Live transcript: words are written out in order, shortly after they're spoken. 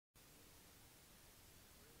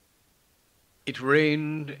It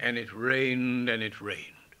rained, and it rained, and it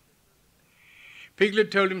rained.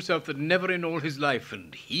 Piglet told himself that never in all his life,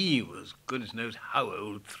 and he was goodness knows how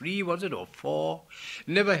old, 3 was it, or 4,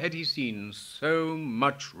 never had he seen so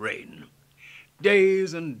much rain.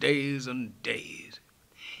 Days and days and days.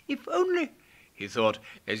 If only, he thought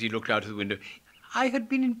as he looked out of the window, I had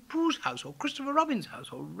been in Pooh's house or Christopher Robin's house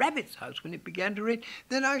or Rabbit's house when it began to rain,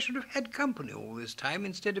 then I should have had company all this time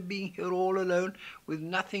instead of being here all alone with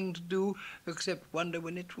nothing to do except wonder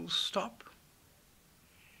when it will stop.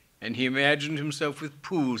 And he imagined himself with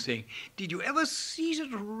Pooh saying, did you ever see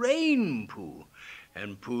such rain, Pooh?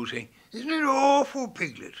 And Pooh saying, isn't it awful,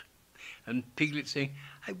 Piglet? And Piglet saying,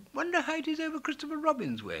 I wonder how it is over Christopher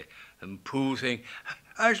Robin's way. And Pooh saying,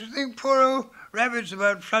 I should think poor old Rabbit's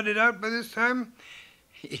about flooded out by this time.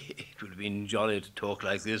 It would have been jolly to talk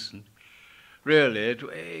like this, and really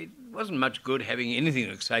it wasn't much good having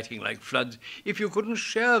anything exciting like floods if you couldn't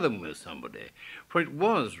share them with somebody, for it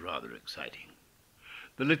was rather exciting.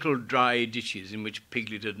 The little dry ditches in which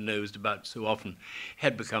Piglet had nosed about so often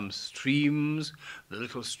had become streams. The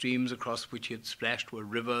little streams across which he had splashed were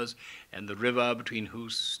rivers, and the river between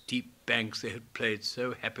whose steep banks they had played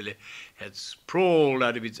so happily had sprawled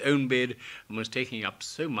out of its own bed and was taking up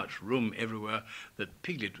so much room everywhere that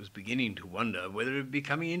Piglet was beginning to wonder whether it would be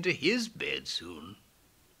coming into his bed soon.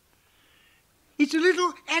 It's a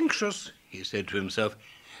little anxious, he said to himself,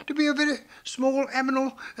 to be a very small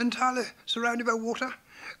animal entirely surrounded by water.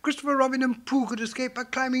 Christopher Robin and Pooh could escape by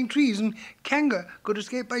climbing trees, and Kanga could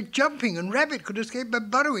escape by jumping, and Rabbit could escape by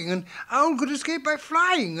burrowing, and Owl could escape by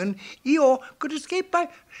flying, and Eeyore could escape by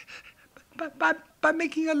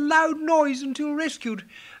making a loud noise until rescued.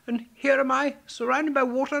 And here am I, surrounded by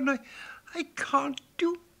water, and I can't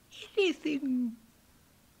do anything.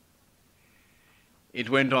 It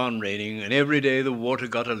went on raining, and every day the water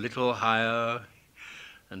got a little higher,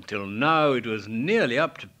 until now it was nearly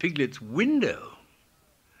up to Piglet's window.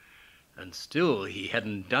 And still he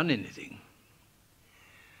hadn't done anything.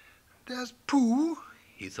 There's Pooh,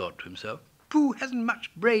 he thought to himself. Pooh hasn't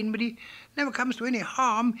much brain, but he never comes to any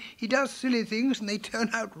harm. He does silly things, and they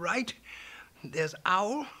turn out right. There's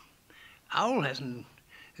Owl. Owl hasn't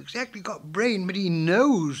exactly got brain, but he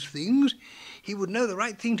knows things. He would know the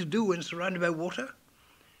right thing to do when surrounded by water.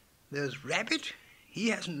 There's Rabbit. He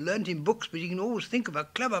hasn't learnt in books, but he can always think of a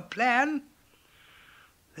clever plan.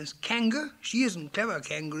 There's Kanga. She isn't clever,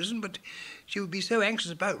 Kanga isn't, but she would be so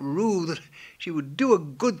anxious about rule that she would do a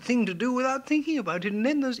good thing to do without thinking about it. And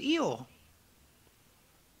then there's Eeyore.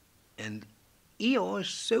 And Eeyore is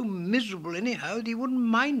so miserable anyhow that he wouldn't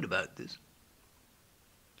mind about this.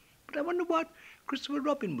 But I wonder what Christopher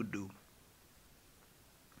Robin would do.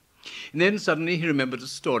 And then suddenly he remembered a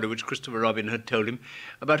story which Christopher Robin had told him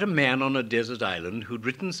about a man on a desert island who'd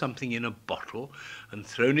written something in a bottle and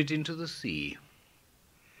thrown it into the sea.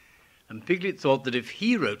 And Piglet thought that if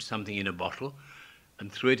he wrote something in a bottle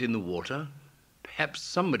and threw it in the water, perhaps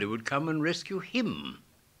somebody would come and rescue him.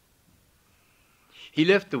 He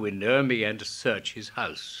left the window and began to search his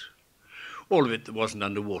house, all of it that wasn't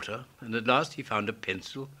under water, and at last he found a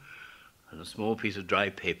pencil and a small piece of dry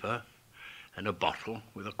paper and a bottle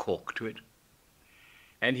with a cork to it.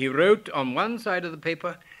 And he wrote on one side of the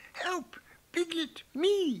paper, "Help, Piglet,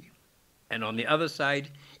 me." And on the other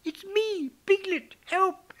side, "It's me, Piglet,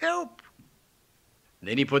 help, help." And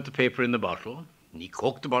then he put the paper in the bottle, and he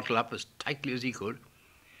corked the bottle up as tightly as he could,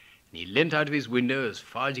 and he leant out of his window as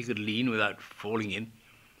far as he could lean without falling in,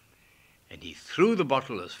 and he threw the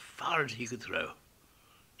bottle as far as he could throw.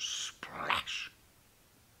 Splash!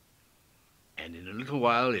 And in a little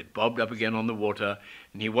while it bobbed up again on the water,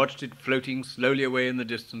 and he watched it floating slowly away in the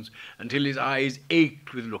distance until his eyes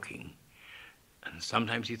ached with looking. And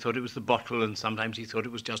sometimes he thought it was the bottle, and sometimes he thought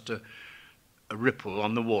it was just a ripple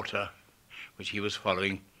on the water which he was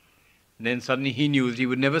following. And then suddenly he knew that he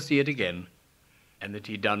would never see it again, and that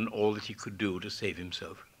he'd done all that he could do to save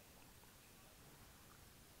himself.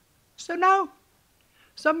 So now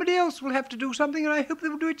somebody else will have to do something, and I hope they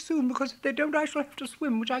will do it soon, because if they don't, I shall have to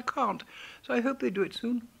swim, which I can't. So I hope they do it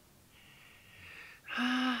soon.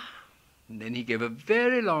 And then he gave a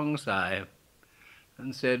very long sigh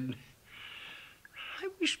and said, I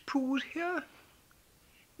wish Pooh was here.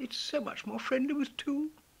 It's so much more friendly with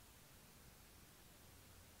two.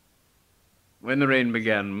 When the rain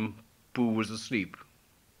began, Pooh was asleep.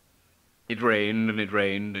 It rained, and it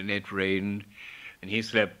rained, and it rained, and he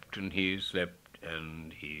slept, and he slept,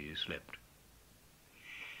 and he slept.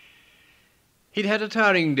 He'd had a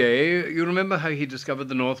tiring day. You remember how he discovered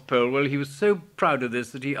the North Pole? Well, he was so proud of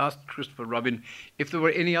this that he asked Christopher Robin if there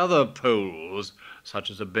were any other poles,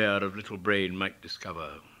 such as a bear of little brain might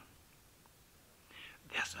discover.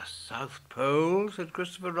 "There's a South Pole," said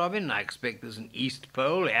Christopher Robin. "I expect there's an East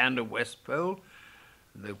Pole and a West Pole,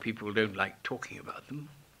 though people don't like talking about them."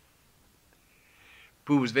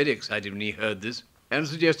 Pooh was very excited when he heard this, and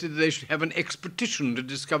suggested that they should have an expedition to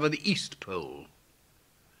discover the East Pole.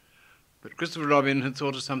 But Christopher Robin had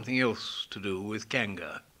thought of something else to do with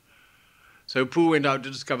Kanga. So Pooh went out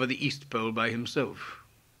to discover the East Pole by himself.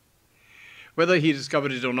 Whether he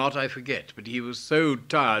discovered it or not, I forget, but he was so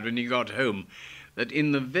tired when he got home that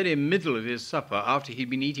in the very middle of his supper, after he'd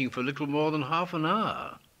been eating for little more than half an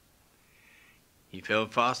hour, he fell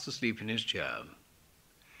fast asleep in his chair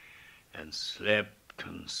and slept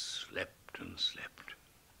and slept and slept.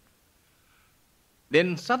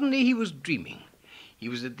 Then suddenly he was dreaming. He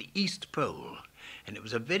was at the East Pole, and it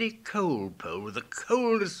was a very cold pole with the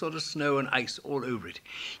coldest sort of snow and ice all over it.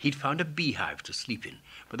 He'd found a beehive to sleep in,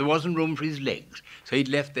 but there wasn't room for his legs, so he'd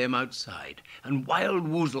left them outside. And wild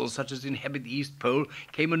woozles, such as inhabit the East Pole,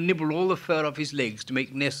 came and nibbled all the fur off his legs to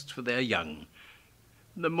make nests for their young.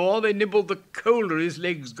 The more they nibbled, the colder his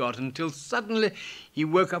legs got, until suddenly he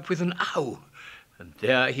woke up with an ow, and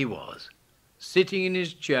there he was, sitting in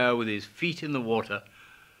his chair with his feet in the water,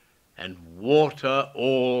 and water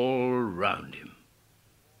all round him.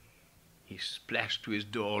 He splashed to his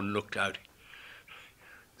door and looked out.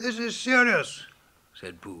 "This is serious,"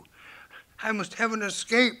 said Pooh. "I must have an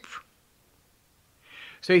escape."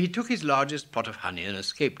 So he took his largest pot of honey and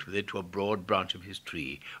escaped with it to a broad branch of his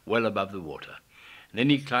tree, well above the water. And then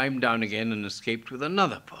he climbed down again and escaped with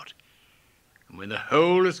another pot. And when the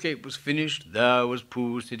whole escape was finished, there was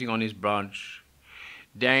Pooh sitting on his branch,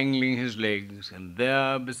 dangling his legs, and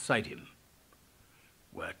there beside him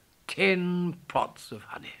were 10 pots of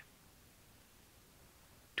honey.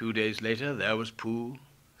 2 days later, there was Pooh,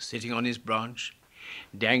 sitting on his branch,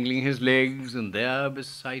 dangling his legs, and there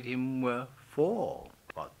beside him were 4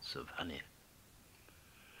 pots of honey.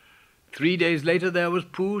 3 days later, there was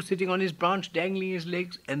Pooh, sitting on his branch, dangling his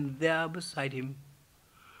legs, and there beside him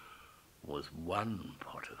was 1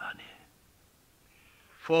 pot of honey.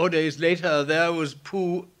 4 days later, there was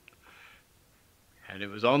Pooh, and it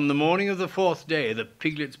was on the morning of the 4th day that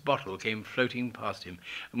Piglet's bottle came floating past him,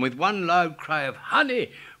 and with one loud cry of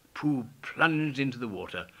 "Honey!" Pooh plunged into the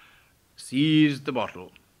water, seized the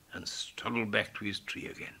bottle, and struggled back to his tree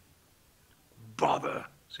again. "Bother!"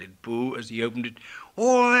 said Pooh as he opened it.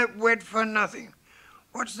 "All that wet for nothing.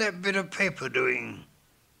 What's that bit of paper doing?"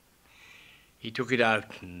 He took it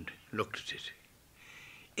out and looked at it.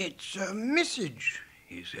 "It's a message,"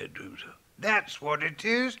 he said to himself. "That's what it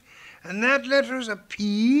is. And that letter is a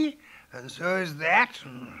P, and so is that,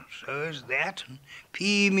 and so is that. And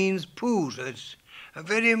P means Pooh, so it's a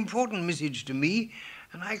very important message to me,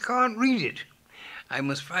 and I can't read it. I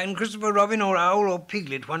must find Christopher Robin or Owl or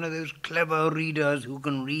Piglet, one of those clever readers who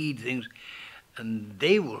can read things, and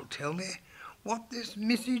they will tell me what this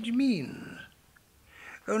message means.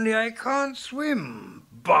 Only I can't swim.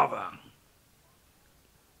 Bother!"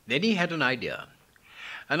 Then he had an idea.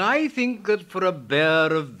 And I think that for a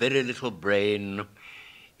bear of very little brain,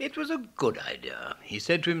 it was a good idea. He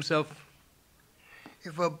said to himself,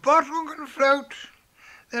 "If a bottle can float,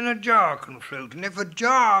 then a jar can float. And if a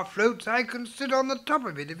jar floats, I can sit on the top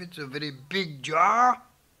of it if it's a very big jar."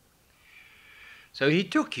 So he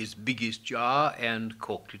took his biggest jar and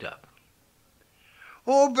corked it up.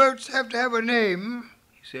 "All boats have to have a name,"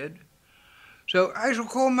 he said. "So I shall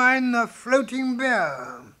call mine the Floating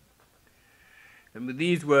Bear." And with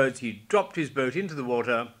these words he dropped his boat into the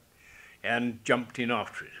water and jumped in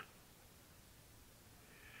after it.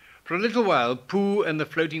 For a little while, Pooh and the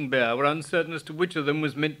Floating Bear were uncertain as to which of them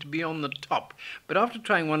was meant to be on the top, but after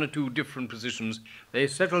trying 1 or 2 different positions, they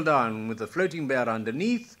settled down with the Floating Bear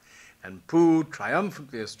underneath and Pooh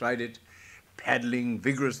triumphantly astride it, paddling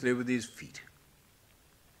vigorously with his feet.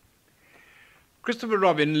 Christopher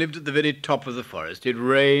Robin lived at the very top of the forest. It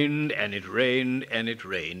rained and it rained and it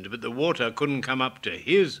rained, but the water couldn't come up to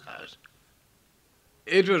his house.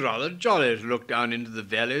 It was rather jolly to look down into the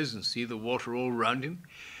valleys and see the water all round him,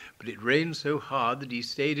 but it rained so hard that he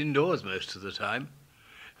stayed indoors most of the time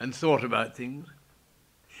and thought about things.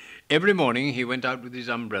 Every morning he went out with his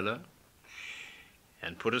umbrella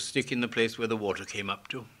and put a stick in the place where the water came up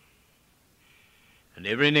to. And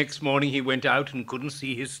every next morning he went out and couldn't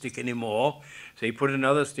see his stick any more, so he put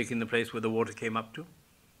another stick in the place where the water came up to.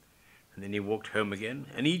 And then he walked home again,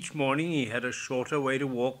 and each morning he had a shorter way to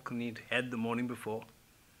walk than he'd had the morning before.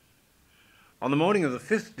 On the morning of the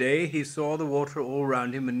 5th day, he saw the water all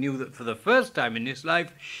round him and knew that for the first time in his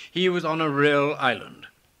life he was on a real island,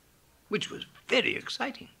 which was very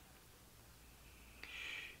exciting.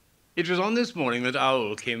 It was on this morning that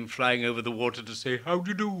Owl came flying over the water to say how do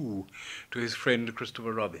you do to his friend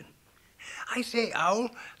Christopher Robin. "I say, Owl,"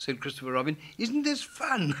 said Christopher Robin, "isn't this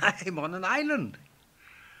fun? I'm on an island."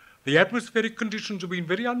 "The atmospheric conditions have been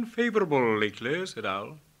very unfavourable lately," said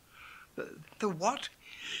Owl. The what?"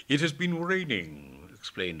 "It has been raining,"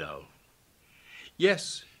 explained Owl.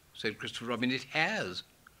 "Yes," said Christopher Robin, "it has.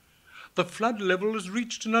 The flood level has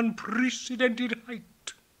reached an unprecedented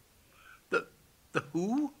height." The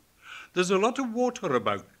who?" "There's a lot of water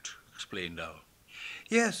about," explained Owl.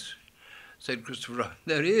 "Yes," said Christopher Robin,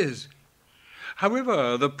 "there is.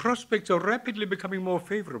 However, the prospects are rapidly becoming more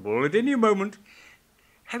favourable. At any moment—"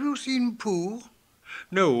 "Have you seen Pooh?"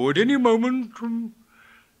 "No, at any moment—"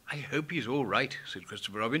 "I hope he's all right," said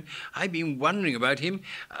Christopher Robin. "I've been wondering about him.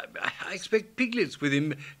 I expect Piglet's with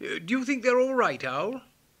him. Do you think they're all right, Owl?"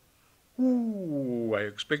 "Oh, I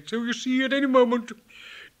expect so. You see, at any moment—"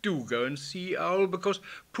 "Do go and see, Owl, because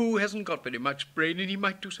Pooh hasn't got very much brain and he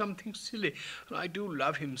might do something silly. And I do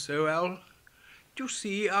love him so, Owl. Do you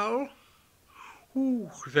see, Owl?"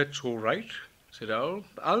 "Oh, that's all right," said Owl.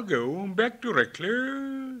 "I'll go back directly."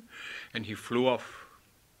 And he flew off.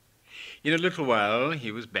 In a little while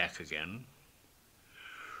he was back again.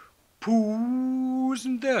 "Pooh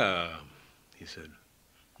isn't there," he said.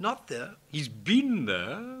 "Not there? He's been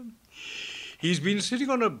there. He's been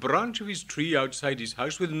sitting on a branch of his tree outside his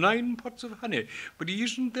house with 9 pots of honey, but he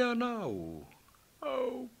isn't there now."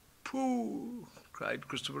 "Oh, Pooh!" cried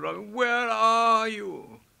Christopher Robin. "Where are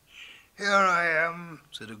you?" "Here I am,"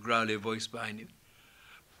 said a growly voice behind him.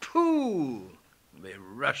 "Pooh!" They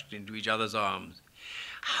rushed into each other's arms.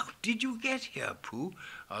 "How did you get here, Pooh?"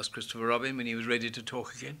 asked Christopher Robin when he was ready to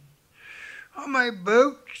talk again. "On my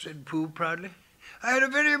boat," said Pooh proudly. "I had a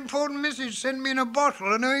very important message sent me in a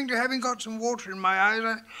bottle, and owing to having got some water in my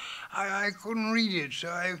eyes, I couldn't read it, so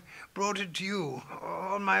I brought it to you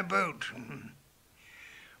on my boat."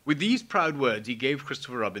 With these proud words he gave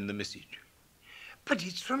Christopher Robin the message. "But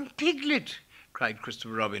it's from Piglet," cried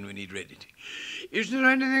Christopher Robin when he'd read it. "Is there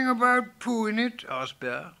anything about Pooh in it?" asked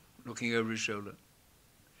Bear, looking over his shoulder.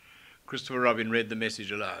 Christopher Robin read the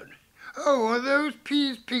message aloud. "Oh, are those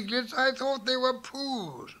peas Piglets? I thought they were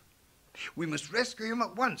Pooh's." "We must rescue him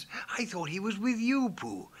at once. I thought he was with you,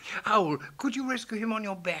 Pooh. Owl, could you rescue him on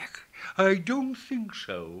your back?" "I don't think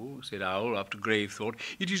so," said Owl, after grave thought.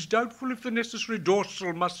 "It is doubtful if the necessary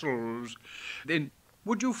dorsal muscles—" "Then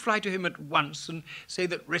would you fly to him at once and say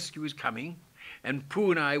that rescue is coming? And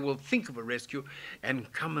Pooh and I will think of a rescue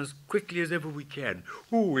and come as quickly as ever we can."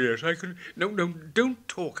 "Oh, yes, I can—" No, don't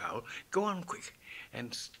talk, Owl. Go on quick."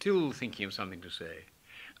 And still thinking of something to say,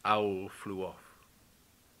 Owl flew off.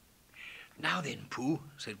 "Now then, Pooh,"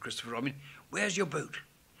 said Christopher Robin, "where's your boat?"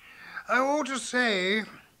 "I ought to say,"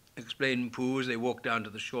 explained Pooh as they walked down to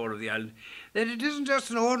the shore of the island, "that it isn't just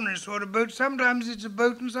an ordinary sort of boat. Sometimes it's a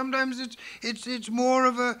boat, and sometimes it's more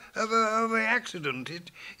of a accident.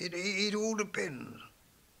 It all depends."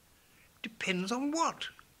 "Depends on what?"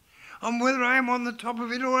 "On whether I'm on the top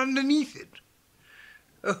of it or underneath it."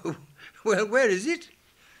 "Oh, well, where is it?"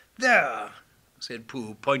 "There," said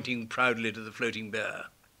Pooh, pointing proudly to the floating bear.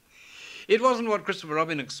 It wasn't what Christopher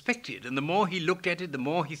Robin expected, and the more he looked at it, the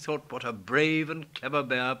more he thought what a brave and clever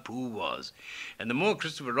bear Pooh was. And the more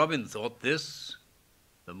Christopher Robin thought this,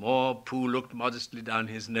 the more Pooh looked modestly down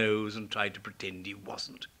his nose and tried to pretend he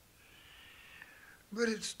wasn't. "But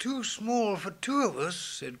it's too small for 2 of us,"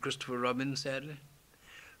 said Christopher Robin sadly.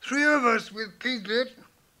 3 of us with Piglet."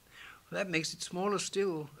 "That makes it smaller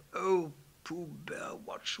still. Oh, Pooh Bear,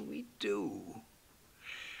 what shall we do?"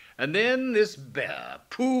 And then this bear,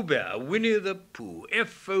 Pooh Bear, Winnie the Pooh,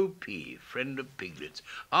 F.O.P., friend of Piglets,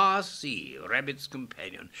 R.C., rabbit's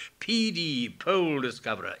companion, P.D., pole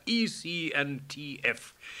discoverer, E.C. and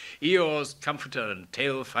T.F., Eeyore's comforter and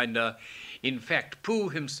tail finder. In fact, Pooh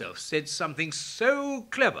himself said something so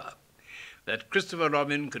clever that Christopher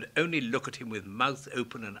Robin could only look at him with mouth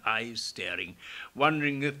open and eyes staring,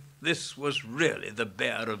 wondering if this was really the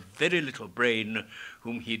bear of very little brain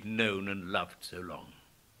whom he'd known and loved so long.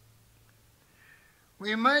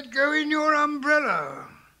 "We might go in your umbrella,"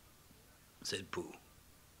 said Pooh.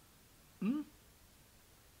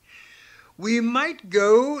 "We might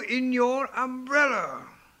go in your umbrella,"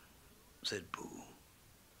 said Pooh.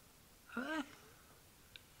 "Huh?"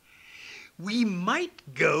 "We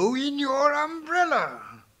might go in your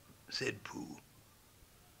umbrella," said Pooh.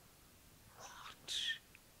 What?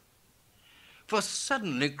 For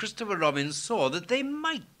suddenly Christopher Robin saw that they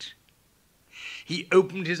might. He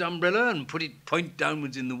opened his umbrella and put it point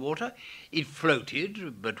downwards in the water. It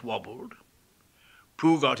floated, but wobbled.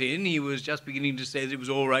 Pooh got in. He was just beginning to say that it was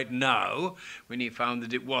all right now when he found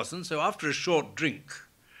that it wasn't, so after a short drink,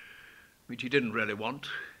 which he didn't really want.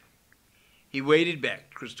 He waded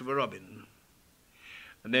back, Christopher Robin,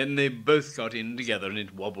 and then they both got in together and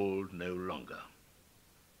it wobbled no longer.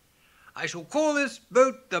 "I shall call this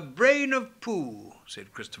boat the Brain of Pooh,"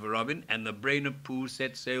 said Christopher Robin, and the Brain of Pooh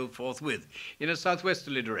set sail forthwith in a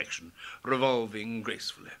southwesterly direction, revolving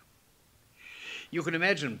gracefully. You can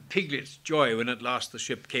imagine Piglet's joy when at last the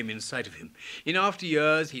ship came in sight of him. In after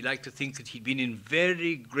years he liked to think that he'd been in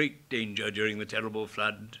very great danger during the terrible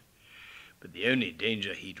flood, but the only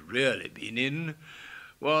danger he'd really been in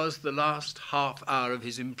was the last half hour of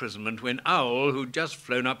his imprisonment, when Owl, who'd just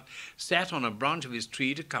flown up, sat on a branch of his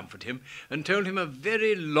tree to comfort him and told him a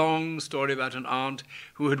very long story about an aunt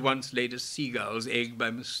who had once laid a seagull's egg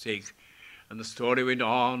by mistake. And the story went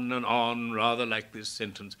on and on, rather like this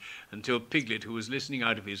sentence, until Piglet, who was listening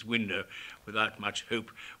out of his window without much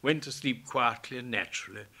hope, went to sleep quietly and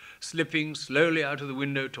naturally, slipping slowly out of the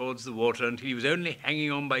window towards the water until he was only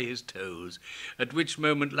hanging on by his toes, at which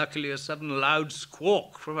moment, luckily, a sudden loud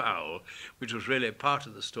squawk from Owl, which was really part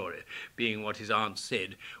of the story, being what his aunt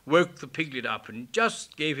said, woke the Piglet up and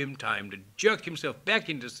just gave him time to jerk himself back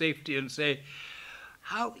into safety and say,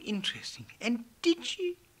 "How interesting, and did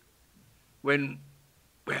she?" When,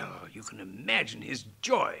 well, you can imagine his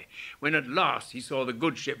joy when at last he saw the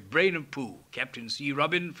good ship Brain of Pooh, Captain C.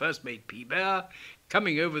 Robin, First Mate P. Bear,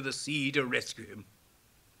 coming over the sea to rescue him.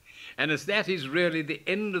 And as that is really the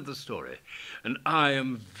end of the story, and I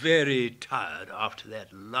am very tired after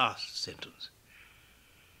that last sentence,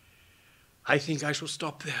 I think I shall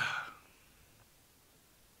stop there.